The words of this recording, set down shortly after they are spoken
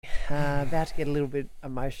about to get a little bit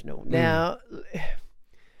emotional. Now,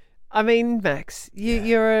 I mean, Max,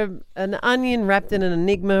 you're an onion wrapped in an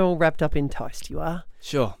enigma all wrapped up in toast, you are.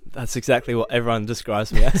 Sure, that's exactly what everyone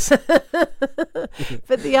describes me as.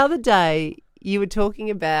 But the other day, you were talking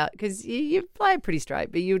about, because you play it pretty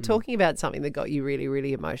straight, but you were talking about something that got you really,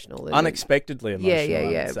 really emotional. Unexpectedly emotional,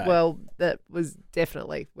 I would say. Well, that was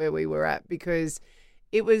definitely where we were at, because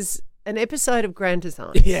it was an episode of Grand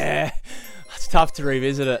Design. Yeah, it's tough to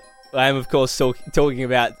revisit it. I am, of course, talking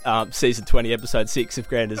about season 20, episode 6 of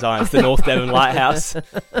Grand Designs, the North Devon Lighthouse.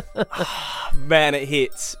 Man, it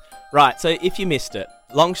hits. Right, so if you missed it,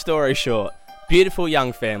 long story short, beautiful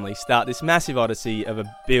young family start this massive odyssey of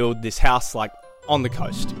this house like on the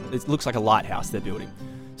coast. It looks like a lighthouse they're building.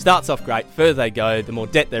 Starts off great. Further they go, the more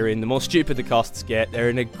debt they're in, the more stupid the costs get. They're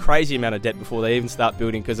in a crazy amount of debt before they even start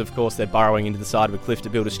building because, of course, they're burrowing into the side of a cliff to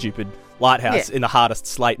build a stupid lighthouse in the hardest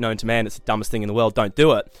slate known to man. It's the dumbest thing in the world. Don't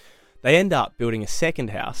do it. They end up building a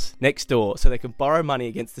second house next door so they can borrow money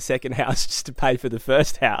against the second house just to pay for the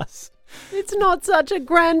first house. It's not such a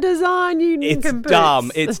grand design, you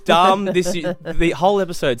nincompoops. It's dumb. The whole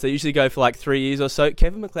episodes, they usually go for like 3 years or so.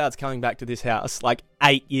 Kevin McLeod's coming back to this house like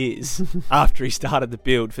 8 years after he started the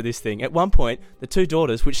build for this thing. At one point, the two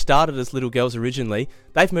daughters, which started as little girls originally,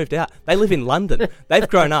 they've moved out. They live in London. They've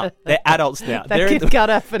grown up. They're adults now. They've cut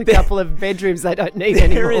up in a couple of bedrooms they don't need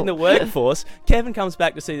anymore. They're in the workforce. Kevin comes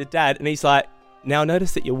back to see the dad and he's like, now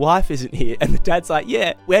notice that your wife isn't here. And the dad's like,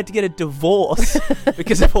 yeah, we had to get a divorce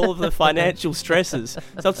because of all of the financial stresses.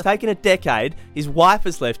 So it's taken a decade. His wife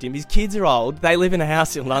has left him. His kids are old. They live in a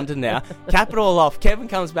house in London now. Cap it all off. Kevin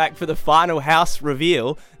comes back for the final house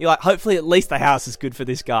reveal. You're like, hopefully at least the house is good for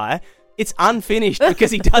this guy. It's unfinished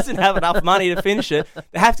because he doesn't have enough money to finish it.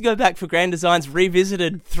 They have to go back for Grand Designs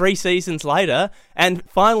revisited 3 seasons later, and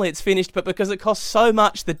finally it's finished, but because it costs so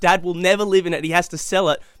much, the dad will never live in it. He has to sell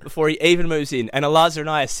it before he even moves in. And Eliza and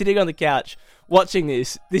I are sitting on the couch watching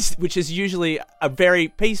this, which is usually a very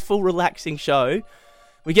peaceful, relaxing show.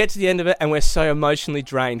 We get to the end of it and we're so emotionally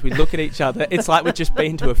drained. We look at each other. It's like we've just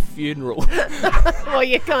been to a funeral. Well,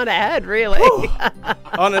 you kind of had, really.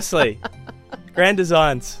 Honestly. Grand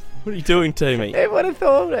Designs. What are you doing to me? Who would have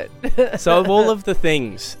thought it? So of all of the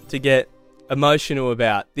things to get emotional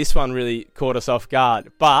about, this one really caught us off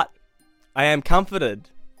guard. But I am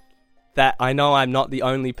comforted that I know I'm not the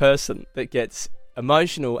only person that gets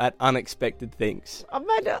emotional at unexpected things. I'm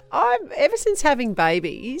ever since having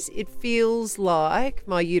babies, it feels like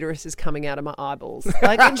my uterus is coming out of my eyeballs.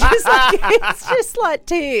 Like it's just like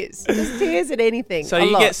tears, just tears at anything. So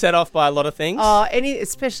you get set off by a lot of things. Oh,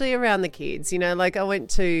 especially around the kids. You know, like I went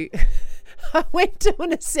to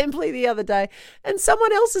an assembly the other day and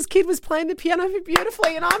someone else's kid was playing the piano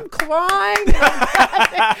beautifully and I'm crying.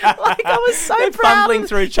 Like I was so They're proud. fumbling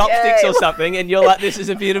through chopsticks or something and you're like, this is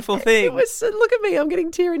a beautiful thing. It was, look at me, I'm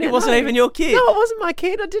getting teary now. It wasn't even your kid. No, it wasn't my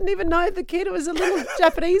kid. I didn't even know the kid. It was a little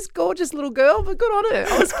Japanese, gorgeous little girl, but good on her.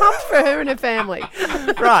 I was pumped for her and her family.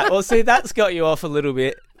 Right, well see, that's got you off a little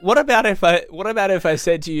bit. What about if I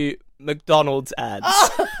said to you, McDonald's ads?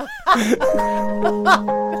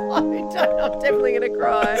 I'm definitely going to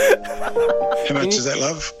cry. How much is that,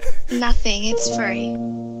 love? Nothing, it's free.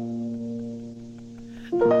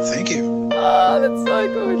 Thank you. Oh, that's so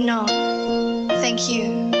good. No, thank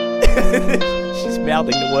you. She's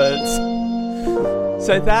mouthing the words.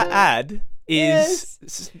 So that ad is...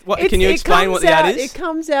 What, can you explain what the ad is? It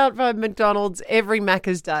comes out by McDonald's every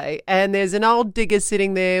Macca's Day, and there's an old digger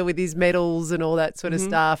sitting there with his medals and all that sort of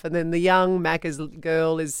stuff, and then the young Macca's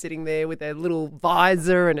girl is sitting there with her little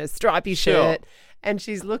visor and a stripy shirt, and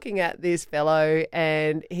she's looking at this fellow,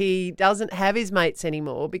 and he doesn't have his mates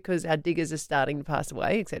anymore because our diggers are starting to pass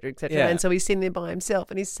away, et cetera, and so he's sitting there by himself,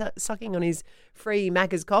 and he's sucking on his free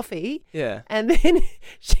Macca's coffee, and then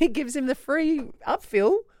she gives him the free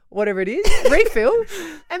upfill, whatever it is, refill,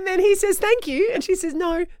 and then he says thank you, and she says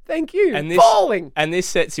no, thank you. And Falling. And this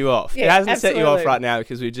sets you off. Yeah, it hasn't set you off absolutely. right now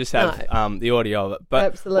because we just have the audio of it.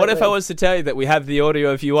 But Absolutely. what if I was to tell you that we have the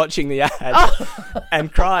audio of you watching the ad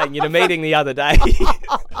and crying in a meeting the other day? It's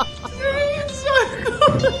so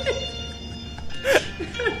good.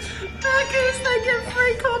 Macca's, they get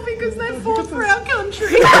free coffee because they fought for our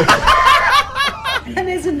country. And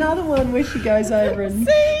there's another one where she goes over and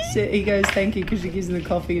he goes thank you because she gives him the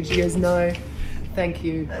coffee and she goes no, thank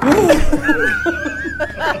you.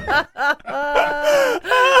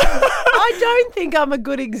 I don't think I'm a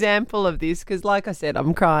good example of this because, like I said,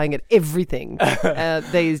 I'm crying at everything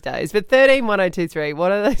these days. But 131023,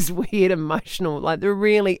 what are those weird emotional, like the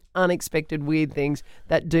really unexpected weird things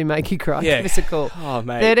that do make you cry? Yeah. Give us a call. Oh,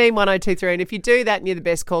 mate. 131023. And if you do that and you're the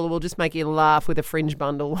best caller, we'll just make you laugh with a fringe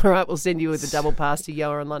bundle. All right, we'll send you with a double pass to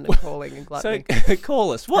Yoa and London Calling and So Gluttony.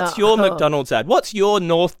 call us. What's your McDonald's ad? What's your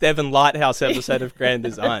North Devon Lighthouse episode of Grand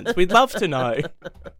Designs? We'd love to know.